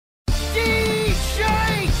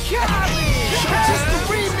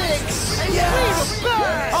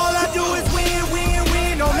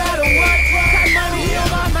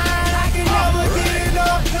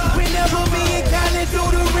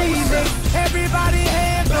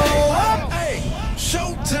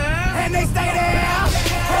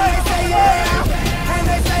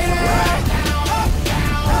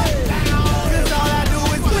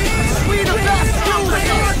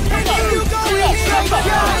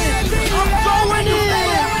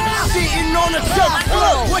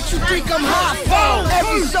you think I'm hot for?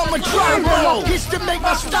 Every summer dry roll hits to make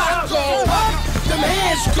my stock go up. Them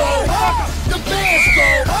hands go up, the bands go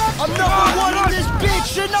up. I'm #1 in this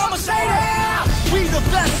bitch and I'ma say that. We the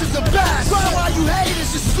best of the best. Cry while you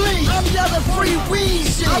haters asleep. I'm yelling free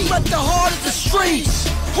Weezy. I rep the heart of the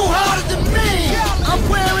streets. Who harder than me? I'm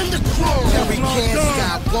wearing the crew. And we can't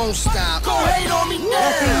stop, won't stop. Go hate on me now.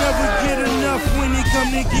 I can never get enough when it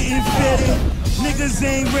come to getting fitted. Niggas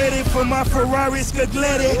ain't ready for my Ferrari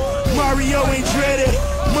Scaglietti. Mario ain't dreaded.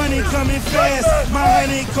 Money coming fast. My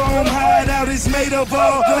honeycomb hideout is made of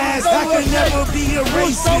all glass. I can never be a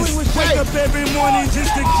racist. Wake up every morning just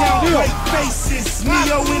to count white faces.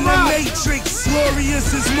 Neo in the Matrix. Glorious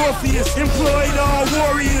as Morpheus. Employed all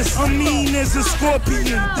warriors. I'm mean as a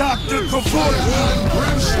scorpion. Dr. Kevorkian.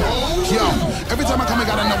 Yo, every time I come, I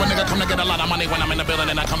gotta know a nigga come to get a lot of money when I'm in the building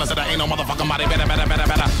and I come and say there ain't no motherfucking money.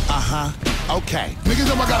 Better. Okay. Niggas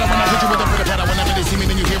know I gotta when I hit you with a pitter patter. Whenever they see me,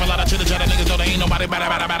 then you hear a lot of chitter chatter. Niggas know there ain't nobody better.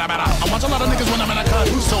 I watch a lot of niggas when I'm in a cut.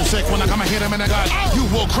 So sick when I come and hit them in the gut. You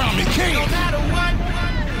will crown me king.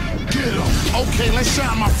 Get em. Okay, let's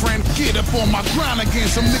shine, my friend. Get up on my grind again.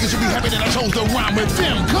 Some niggas should be happy that I chose to rhyme with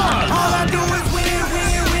them. God. All I do is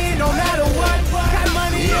win, no matter what. Got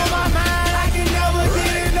money on my mind, I can never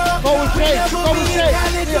get enough. Go with Jay, go with Jay.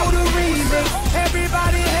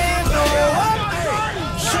 Everybody hands go up.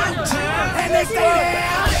 And they stay there,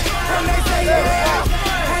 and they stay there,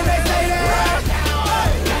 and they stay there.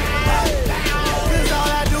 Cause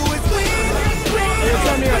all I do is win. Hey,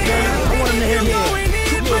 come here, man. I want him to hear me.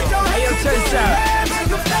 Hey, yo, check this out.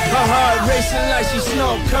 Her heart racing like she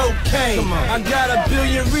snort cocaine. I got a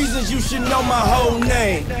billion reasons you should know my whole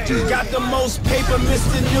name. Got the most paper,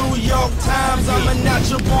 Mr. New York Times. I'm a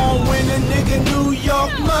natural born winning nigga, New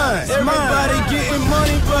York mine. Everybody getting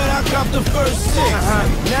money, but I got the first six.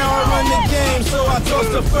 Now I run the game, so I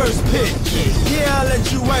toss the first pitch. Yeah, I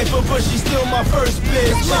let you wife her, but she's still my first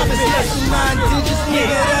bitch. It's less than 9 digits,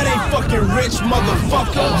 nigga, that ain't fucking rich,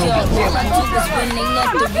 motherfucker. Yo, all I do is win, ain't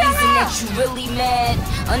that the reason that you really mad?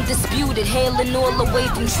 Undisputed, hailing all the way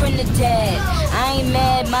from Trinidad. I ain't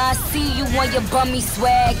mad, ma, I see you on your bummy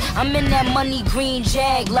swag. I'm in that money green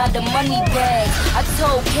jag, lot of money bags. I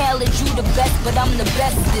told Khaled you the best, but I'm the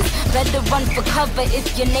bestest. Better run for cover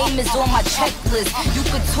if your name is on my checklist. You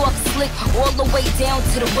could talk slick all the way down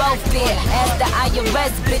to the welfare. Ask the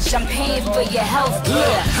IRS, bitch, I'm paying for your health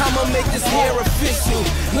care. I'ma make this hair official.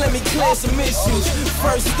 Let me clear some issues.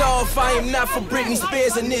 First off, I am not for Britney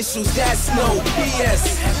Spears initials. That's no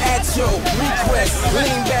BS. At your request,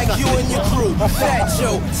 lean back, you and your crew. Fat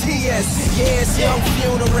Joe, TS, yes, young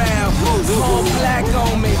funeral. All black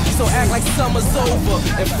on me, so act like summer's over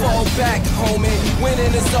and fall back, homie.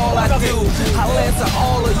 Winning is all I do. I'll answer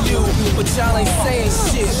all of you, but y'all ain't saying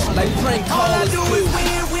shit like prank callers do.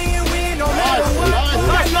 Win, no matter what.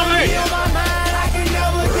 Got money on my mind, I can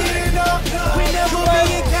never get enough. We never be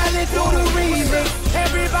in Cali through the remix.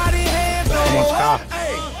 Everybody hands go up.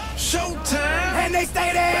 Showtime. And they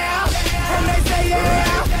stay there, and they stay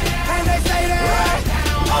there, and they stay there.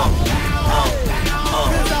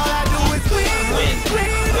 Cause all I do is win.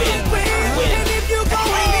 And if you go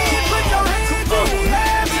in, put your hands in the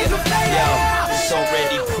air, make them stay there. It's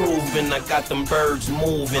already proven, I got them birds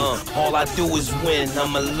moving. All I do is win,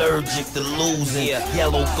 I'm allergic to losing.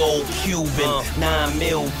 Yellow gold Cuban, 9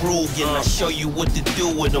 mil Rugen. I show you what to do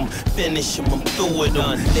with them. Finish them, I'm through with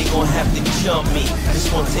them. They gon' have to jump me, it's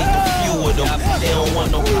gonna take a few of them. They don't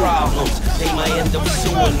want no problems, they might end up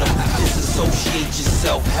suing them. Disassociate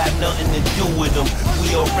yourself, have nothing to do with them.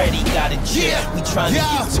 We already got a jet, we trying to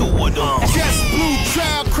get 2 of them. Just blue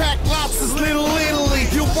trial, crack lobsters, Little Italy.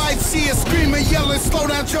 Your wife see us screaming, yelling, slow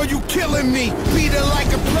down, Joe, you killing me. Beat her like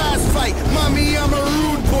a prize fight. Mommy, I'm a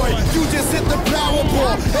rude boy. You just hit the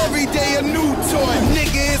Powerball. Every day a new toy.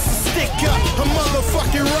 Nigga, it's a stick up, a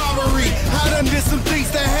motherfucking robbery. I done did some things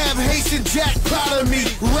that have Haitian Jack proud of me.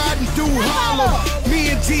 Riding through Harlem, me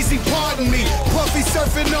and Jeezy, pardon me. Puffy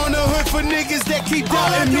surfing on the hood for niggas that keep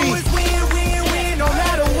doubting me. All I do is win, no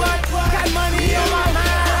matter what. Got money on my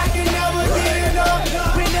mind, I can never get enough.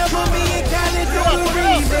 We never be in Cali through the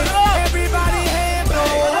remix. Everybody hands go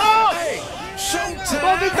up. Showtime.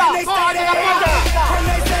 And they stay there, and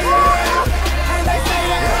they